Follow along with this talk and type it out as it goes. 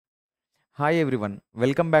Hi everyone,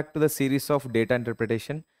 welcome back to the series of data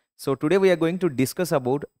interpretation. So today we are going to discuss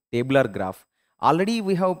about tabular graph. Already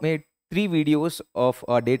we have made 3 videos of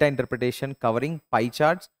data interpretation covering pie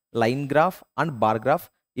charts, line graph and bar graph.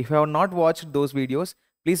 If you have not watched those videos,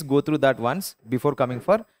 please go through that once before coming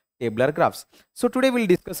for tabular graphs. So today we'll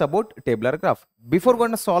discuss about tabular graph. Before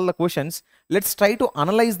going to solve the questions, let's try to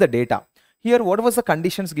analyze the data. Here, what was the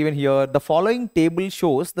conditions given here? The following table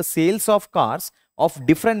shows the sales of cars of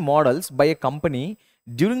different models by a company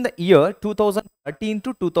during the year 2013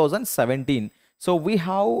 to 2017. So we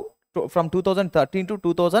have from 2013 to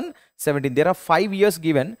 2017. There are 5 years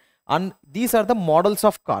given, and these are the models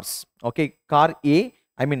of cars. Okay, car A,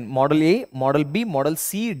 model A, model B, model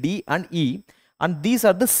C, D, and E, and these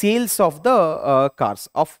are the sales of the cars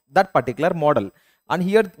of that particular model. And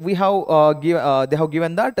here we have they have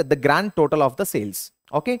given that the grand total of the sales.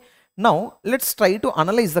 Okay, now let's try to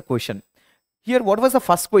analyze the question. Here, what was the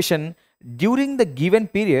first question? During the given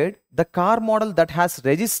period, the car model that has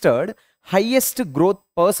registered highest growth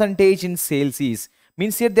percentage in sales is,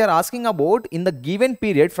 means here they are asking about in the given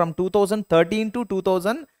period from 2013 to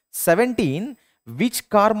 2017, which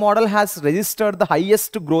car model has registered the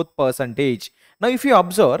highest growth percentage. Now if you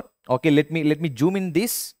observe, okay, let me zoom in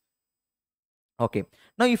this. Okay,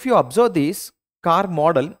 now if you observe this car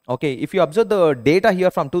model, okay, if you observe the data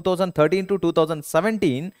here from 2013 to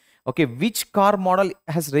 2017, okay, which car model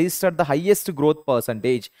has registered the highest growth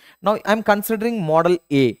percentage? Now I'm considering model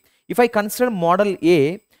A. If I consider model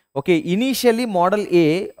A, okay, initially model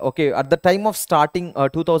A, okay, at the time of starting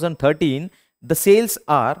 2013, the sales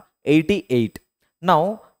are 88.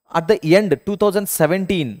 Now at the end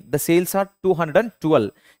 2017, the sales are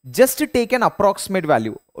 212. Just to take an approximate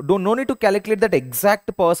value, no need to calculate that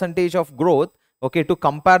exact percentage of growth, okay, to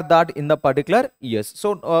compare that in the particular years.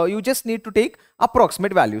 So you just need to take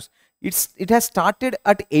approximate values. It has started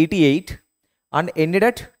at 88 and ended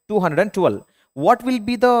at 212. What will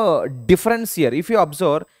be the difference here? If you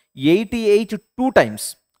observe 88 two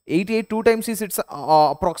times, 88 two times is it's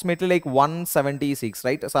approximately like 176,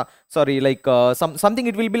 right? So, sorry, like something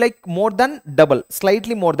it will be like more than double,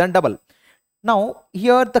 slightly more than double. Now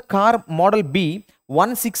here the car model B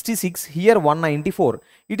 166, here 194.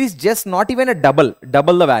 It is just not even a double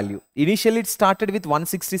the value. Initially it started with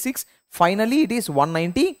 166, finally it is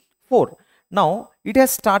 194. Now it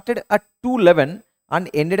has started at 211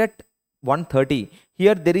 and ended at 130.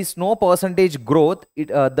 Here there is no percentage growth.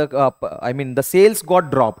 The sales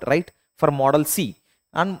got dropped, right, for model C.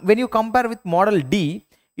 And when you compare with model D,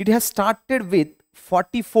 it has started with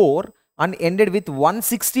 44 and ended with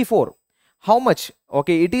 164. How much?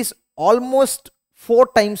 Okay, it is almost 4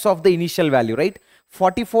 times of the initial value, right?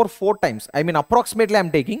 44 4 times. Approximately I'm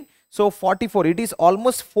taking. So 44, it is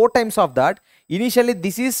almost 4 times of that. Initially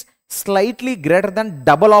this is slightly greater than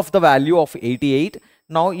double of the value of 88.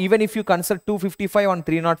 Now even if you consider 255 and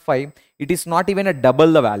 305, it is not even a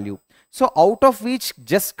double the value. So out of which,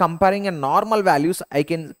 just comparing a normal values, I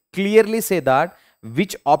can clearly say that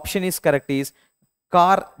which option is correct is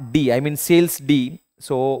car D, sales D.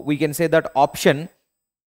 So we can say that option,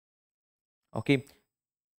 okay,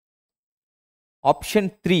 option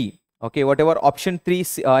 3, okay, whatever option 3,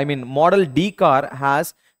 model D car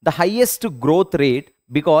has the highest growth rate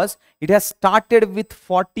because it has started with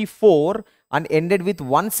 44 and ended with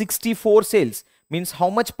 164 sales. Means how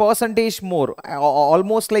much percentage more?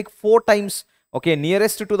 Almost like 4 times, okay,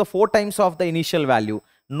 nearest to the 4 times of the initial value.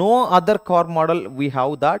 No other car model we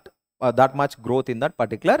have that that much growth in that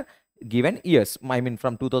particular given years,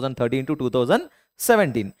 from 2013 to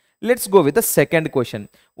 2017. Let's go with the second question.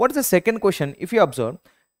 What is the second question? If you observe,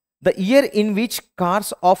 the year in which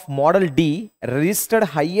cars of model D registered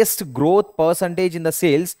highest growth percentage in the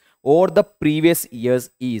sales over the previous years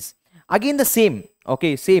is. Again the same,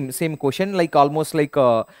 okay, same question, like almost like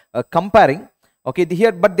comparing, okay,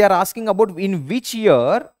 here, but they are asking about in which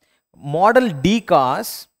year model D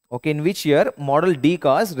cars, okay, in which year model D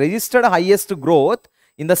cars registered highest growth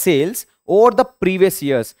in the sales over the previous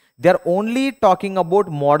years. They are only talking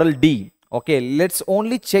about model D. Okay, let's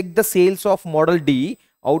only check the sales of model D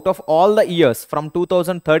out of all the years from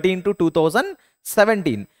 2013 to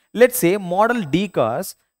 2017. Let's say model D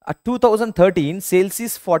cars at 2013 sales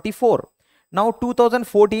is 44. Now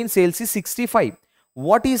 2014 sales is 65.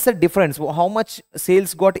 What is the difference? How much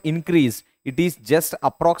sales got increased? It is just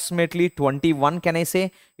approximately 21, can I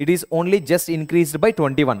say? It is only just increased by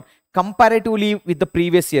 21 comparatively with the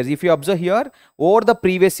previous years. If you observe here, over the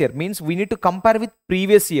previous year, means we need to compare with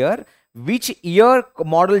previous year, which year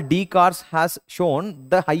model D cars has shown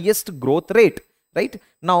the highest growth rate, right?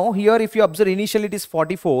 Now here if you observe, initially it is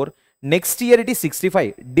 44, Next year it is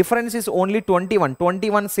 65. Difference is only 21.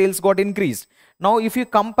 21 sales got increased. Now if you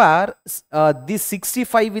compare this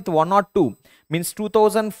 65 with 102, means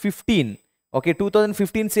 2015. Okay,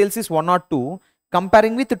 2015 sales is 102.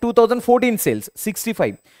 Comparing with 2014 sales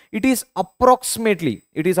 65, it is approximately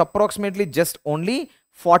just only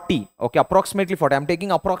 40. Okay, approximately 40. I'm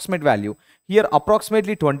taking approximate value here,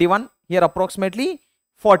 approximately 21, here approximately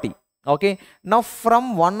 40. Okay, now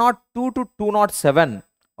from 102 to 207,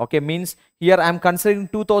 okay, means here I'm considering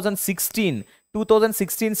 2016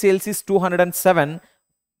 sales is 207.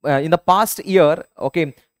 In the past year,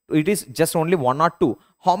 okay, it is just only 102.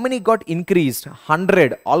 How many got increased?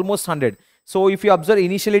 100, almost 100. So if you observe,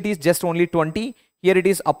 initially it is just only 20, here it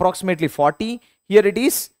is approximately 40, here it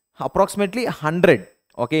is approximately 100.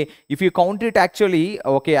 Okay, if you count it actually,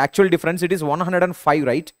 okay, actual difference, it is 105,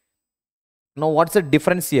 right? Now what's the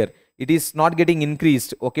difference here? It is not getting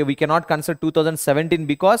increased. Okay, we cannot consider 2017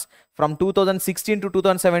 because from 2016 to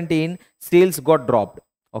 2017 sales got dropped.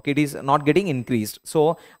 Okay, it is not getting increased.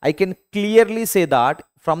 So I can clearly say that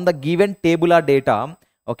from the given tabular data,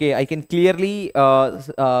 okay, I can clearly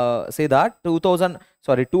say that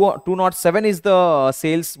 207 is the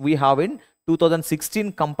sales we have in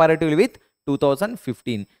 2016 comparatively with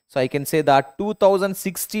 2015. So I can say that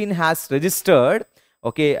 2016 has registered,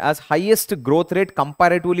 okay, as highest growth rate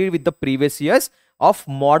comparatively with the previous years of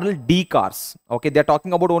Model D cars. Okay, they are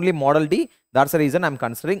talking about only Model D. That's the reason I'm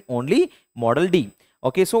considering only Model D.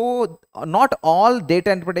 Okay, so not all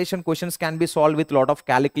data interpretation questions can be solved with a lot of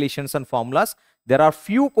calculations and formulas. There are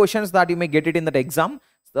few questions that you may get it in that exam.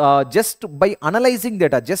 Just by analyzing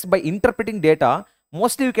data, just by interpreting data,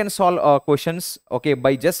 mostly you can solve questions, okay,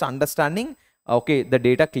 by just understanding, okay, the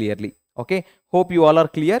data clearly. Okay, hope you all are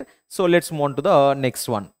clear. So let's move on to the next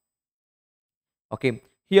one. Okay,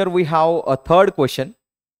 here we have a third question.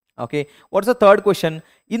 Okay, what's the third question?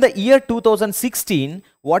 In the year 2016,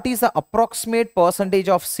 what is the approximate percentage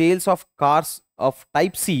of sales of cars of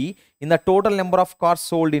type C in the total number of cars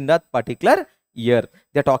sold in that particular year?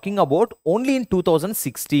 They're talking about only in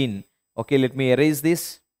 2016. Okay, let me erase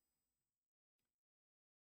this.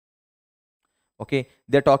 Okay,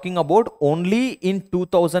 they're talking about only in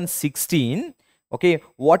 2016. Okay,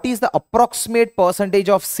 what is the approximate percentage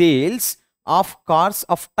of sales of cars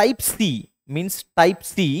of type C, means type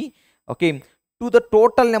C, okay, to the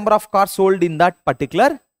total number of cars sold in that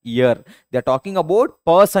particular year? They're talking about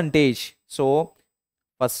percentage. So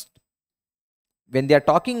first, when they are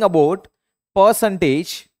talking about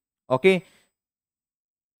percentage, okay,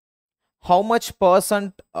 how much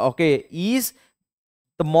percent, okay, is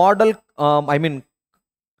the model, I mean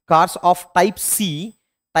cars of type C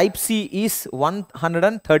is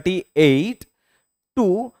 138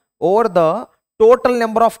 to over the total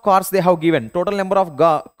number of cars they have given, total number of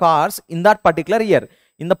cars in that particular year.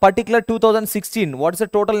 In the particular 2016, what is the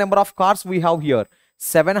total number of cars we have here?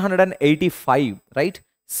 785, right?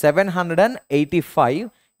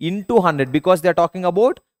 785 into 100, because they are talking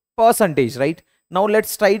about percentage, right? Now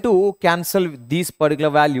let's try to cancel this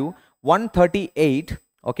particular value. 138,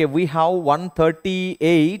 okay, we have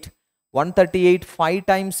 138 5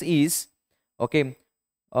 times is, okay,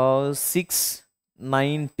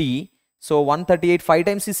 690. So 138 5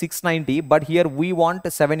 times is 690, but here we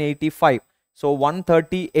want 785. So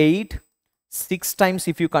 138 6 times,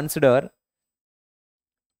 if you consider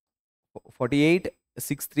 48,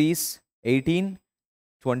 6 3s 18,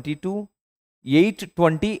 22,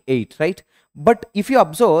 828, right? But if you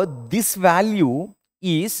observe, this value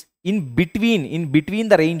is in between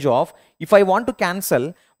the range of, if I want to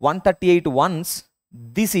cancel 138 once,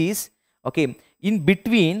 this is, okay, in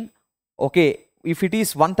between, okay, if it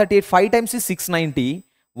is 138 5 times is 690,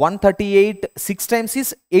 138 6 times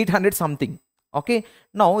is 800 something. Okay,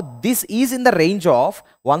 now this is in the range of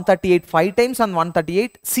 138 5 times and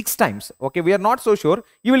 138 6 times. Okay, we are not so sure.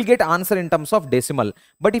 You will get answer in terms of decimal.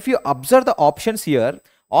 But if you observe the options here,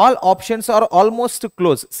 all options are almost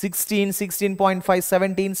close. 16, 16.5,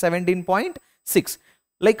 17, 17.6.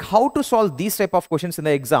 Like how to solve these type of questions in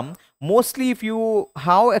the exam? Mostly if you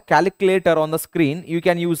have a calculator on the screen, you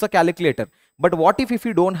can use the calculator. But what if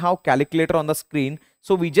you don't have calculator on the screen?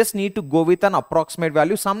 So we just need to go with an approximate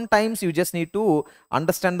value. Sometimes you just need to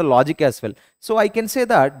understand the logic as well. So I can say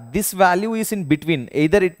that this value is in between.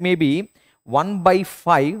 Either it may be 1 by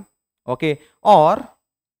 5, okay, or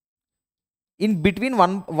in between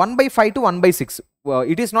 1 by 5 to 1 by 6.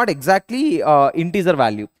 It is not exactly integer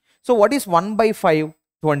value. So what is 1 by 5?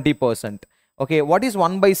 20%. Okay, what is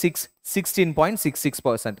 1 by 6?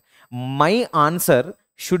 16.66%. My answer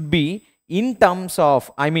should be in terms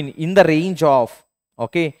of, I mean in the range of,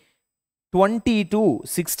 okay, 20 to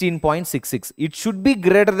 16.66. It should be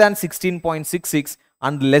greater than 16.66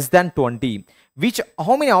 and less than 20. Which,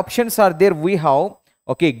 how many options are there? We have,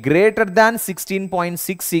 okay, greater than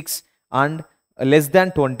 16.66 and less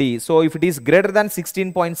than 20. So if it is greater than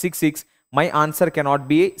 16.66, my answer cannot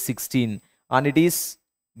be 16, and it is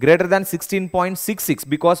greater than 16.66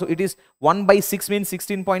 because it is 1 by 6 means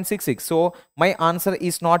 16.66. So my answer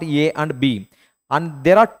is not A and B. And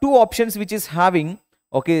there are two options which is having,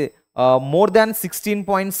 okay, more than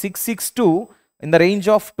 16.66 to in the range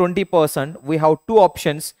of 20%. We have two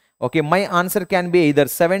options. Okay, my answer can be either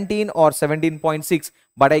 17 or 17.6,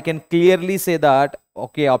 but I can clearly say that,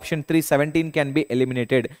 okay, option 3, 17 can be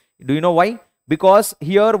eliminated. Do you know why? Because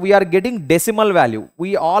here we are getting decimal value.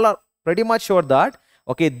 We all are pretty much sure that,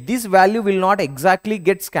 okay, this value will not exactly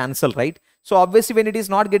gets cancelled, right? So obviously when it is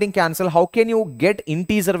not getting cancelled, how can you get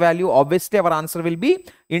integer value? Obviously our answer will be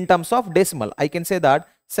in terms of decimal. I can say that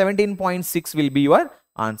 17.6 will be your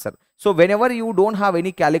answer. So whenever you don't have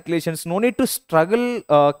any calculations, no need to struggle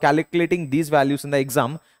calculating these values in the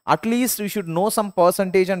exam. At least you should know some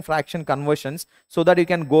percentage and fraction conversions so that you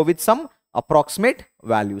can go with some approximate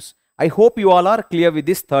values. I hope you all are clear with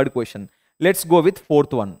this third question. Let's go with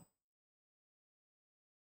fourth one.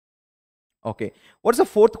 Okay, what's the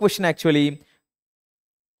fourth question actually?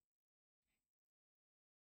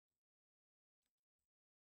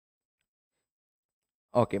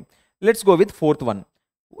 Okay, let's go with fourth one.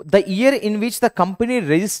 The year in which the company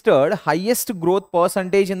registered highest growth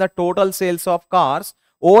percentage in the total sales of cars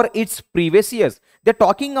over its previous years. They're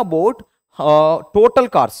talking about total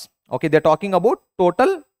cars. Okay, they're talking about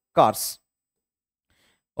total cars.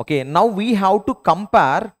 Okay, now we have to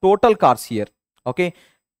compare total cars here. Okay,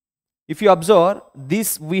 if you observe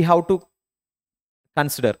this, we have to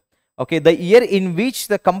consider, okay, the year in which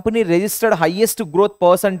the company registered highest growth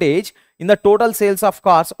percentage in the total sales of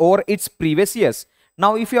cars over its previous years.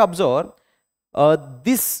 Now if you observe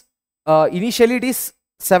this, initially it is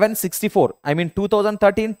 764. I mean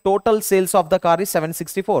 2013 total sales of the car is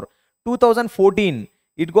 764. 2014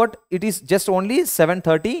 it is just only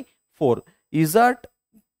 734. Is that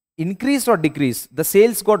increased or decreased? The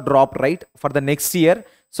sales got dropped, right, for the next year.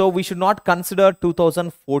 So we should not consider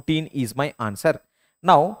 2014 is my answer.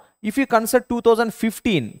 Now if you consider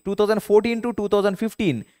 2015, 2014 to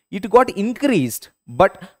 2015, it got increased,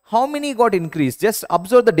 but how many got increased? Just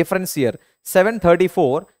observe the difference here.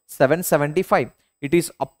 734, 775. It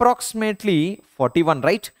is approximately 41,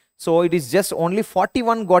 right? So it is just only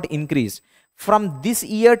 41 got increased. From this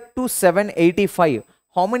year to 785,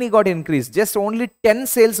 how many got increased? Just only 10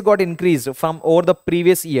 sales got increased from over the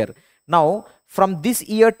previous year. Now from this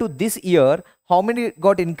year to this year, how many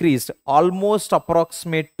got increased? Almost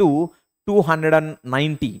approximate to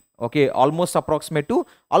 290. Okay, almost approximate to,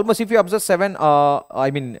 almost, if you observe 7,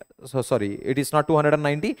 I mean, so sorry, it is not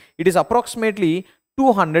 290, it is approximately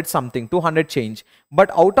 200 something, 200 change.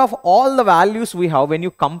 But out of all the values we have, when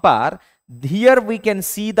you compare, here we can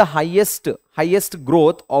see the highest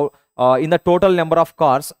growth of, in the total number of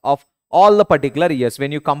cars of all the particular years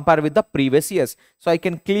when you compare with the previous years. So I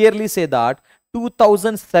can clearly say that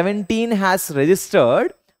 2017 has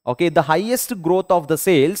registered, okay, the highest growth of the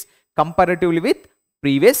sales comparatively with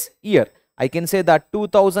previous year. I can say that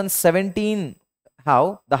 2017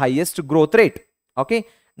 have the highest growth rate. Okay,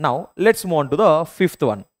 now let's move on to the fifth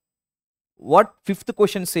one. What fifth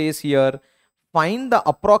question says here? Find the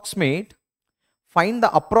approximate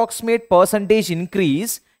percentage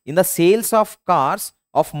increase in the sales of cars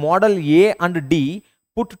of model A and D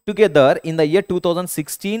put together in the year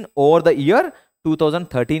 2016 over the year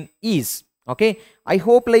 2013 is. Okay, I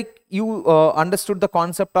hope like you understood the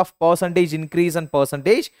concept of percentage increase and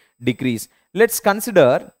percentage decrease. Let's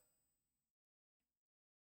consider,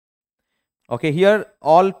 okay, here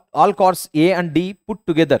all cars A and D put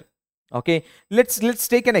together. Okay, let's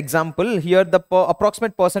take an example here. The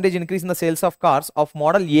approximate percentage increase in the sales of cars of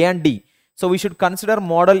model A and D. So we should consider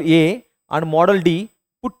model A and model D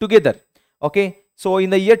put together. Okay, so in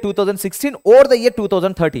the year 2016 or the year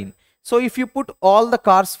 2013. So if you put all the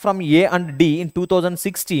cars from A and D in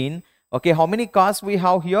 2016, okay, how many cars we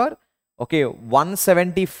have here? Okay,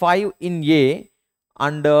 175 in A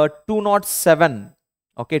and 207.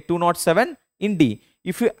 Okay, 207 in D.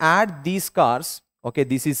 If you add these cars, okay,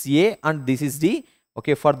 this is A and this is D.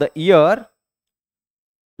 Okay, for the year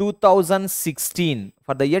 2016,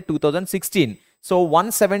 for the year 2016. So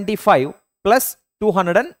 175 plus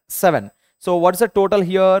 207. So what's the total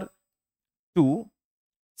here? 2,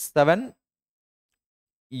 7,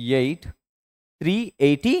 8,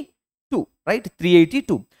 382, right?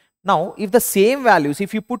 382. Now if the same values,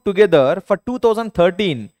 if you put together for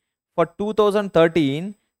 2013,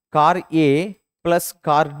 car A plus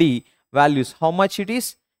car D values, how much it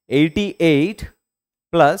is? 88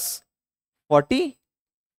 plus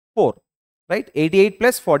 44, right? 88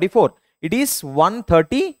 plus 44, it is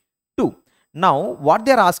 132. Now what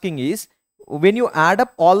they are asking is, when you add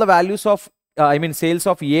up all the values of sales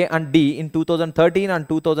of A and D in 2013 and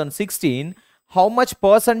 2016, how much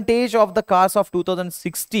percentage of the cars of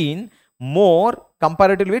 2016 more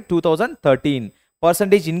comparatively with 2013?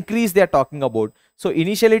 Percentage increase they are talking about. So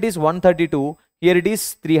initially it is 132, here it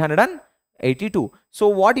is 382. So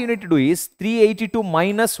what you need to do is 382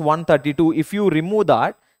 minus 132. If you remove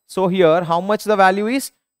that, so here how much the value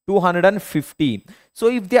is? 250. So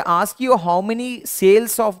if they ask you how many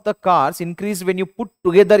sales of the cars increased when you put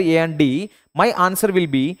together A and D, my answer will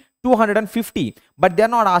be 250. But they are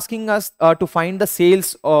not asking us to find the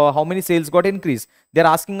sales, how many sales got increased. They are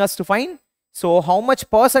asking us to find, so how much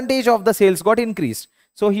percentage of the sales got increased.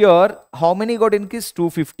 So here how many got increased?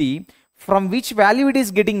 250. From which value it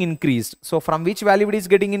is getting increased? So from which value it is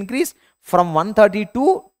getting increased? From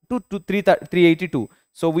 132 to 382.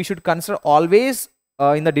 So we should consider always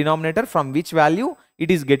in the denominator from which value it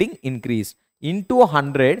is getting increased. Into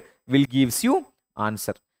 100 will gives you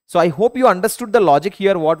answer. So I hope you understood the logic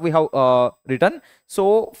here what we have written.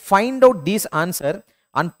 So find out this answer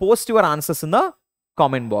and post your answers in the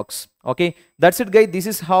comment box. Okay, that's it guys. This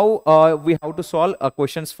is how we have to solve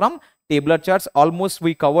questions from tabular charts. Almost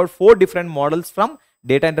we covered 4 different models from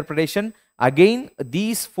data interpretation. Again,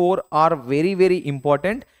 these 4 are very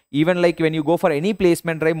important. Even like when you go for any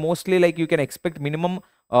placement, right, mostly like you can expect minimum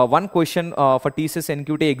 1 question for TCS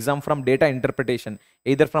NQT exam from data interpretation,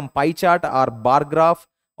 either from pie chart or bar graph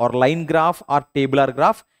or line graph or tabular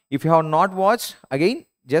graph. If you have not watched, again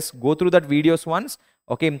just go through that videos once.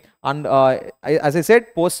 Okay, and as I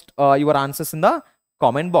said, post your answers in the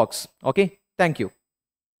comment box. Okay, thank you.